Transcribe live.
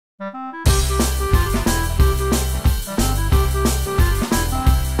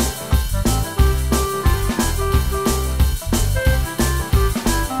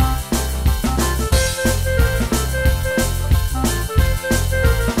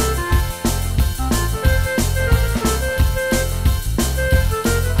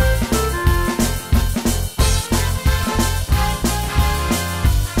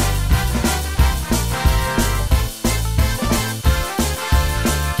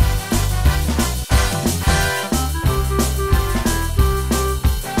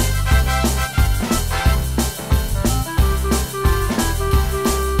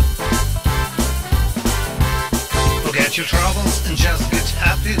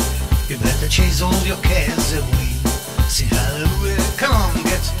chase all your cares away. Sing hallelujah, come on,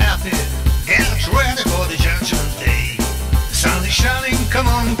 get happy. Get ready for the judgment day. The sun is shining, come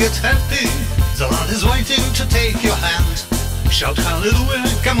on, get happy. The Lord is waiting to take your hand. Shout hallelujah,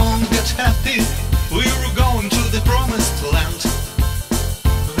 come on, get happy. We're going to the promised land.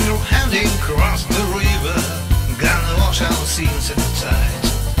 We're heading across the river, gonna wash our sins in the tide.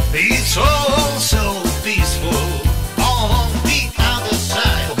 It's all so peaceful on the other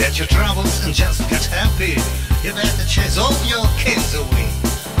side. Forget your troubles and just get happy. You better chase all your cares away.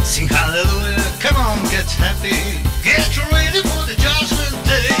 Sing hallelujah, come on, get happy. Get ready for the judgment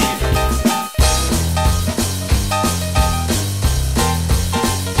day.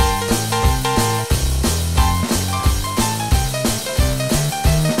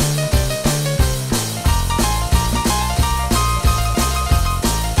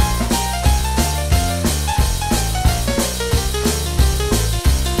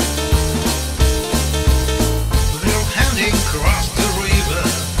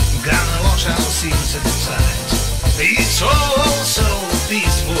 It's all so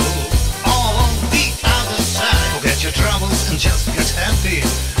peaceful on the other side. Forget your troubles and just get happy.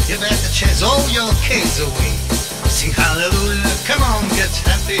 You better chase all your cares away. Sing hallelujah, come on, get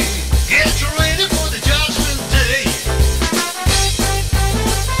happy.